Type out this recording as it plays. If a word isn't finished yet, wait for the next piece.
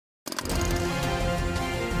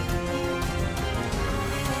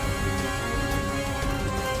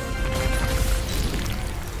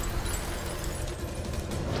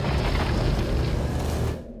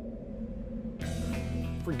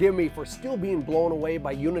forgive me for still being blown away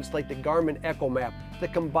by units like the Garmin Echo Map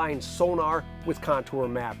that combines sonar with contour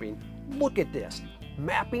mapping. Look at this,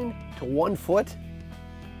 mapping to 1 foot.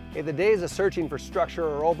 Hey, the days of searching for structure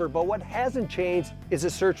are over, but what hasn't changed is the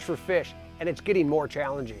search for fish, and it's getting more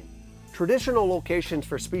challenging. Traditional locations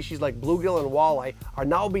for species like bluegill and walleye are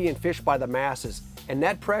now being fished by the masses, and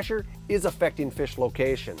that pressure is affecting fish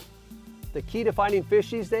location. The key to finding fish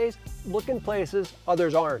these days? Look in places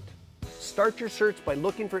others aren't. Start your search by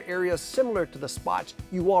looking for areas similar to the spots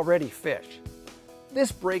you already fish.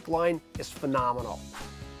 This break line is phenomenal.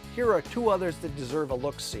 Here are 2 others that deserve a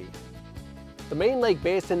look-see. The main lake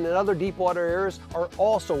basin and other deep water areas are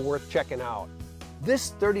also worth checking out.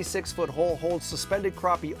 This 36-foot hole holds suspended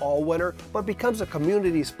crappie all winter, but becomes a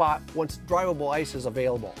community spot once drivable ice is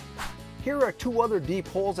available. Here are 2 other deep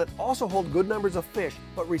holes that also hold good numbers of fish,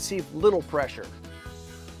 but receive little pressure.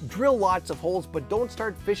 Drill lots of holes, but don't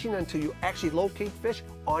start fishing until you actually locate fish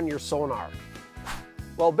on your sonar.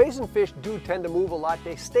 While basin fish do tend to move a lot,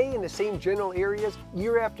 they stay in the same general areas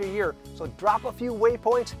year after year, so drop a few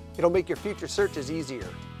waypoints, it'll make your future searches easier.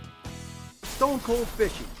 Stone Cold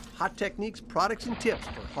Fishing, hot techniques, products, and tips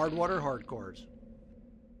for hardwater hardcores.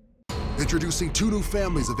 Introducing 2 new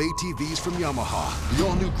families of ATVs from Yamaha, the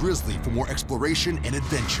all-new Grizzly for more exploration and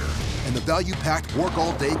adventure, and the value-packed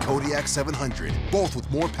work-all-day Kodiak 700, both with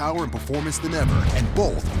more power and performance than ever, and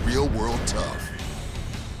both real-world tough.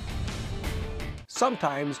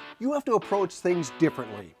 Sometimes you have to approach things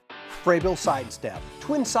differently. Fraybill side step,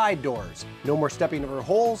 twin side doors, no more stepping over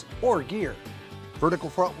holes or gear. Vertical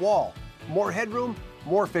front wall, more headroom,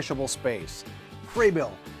 more fishable space.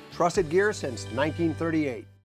 Fraybill, trusted gear since 1938.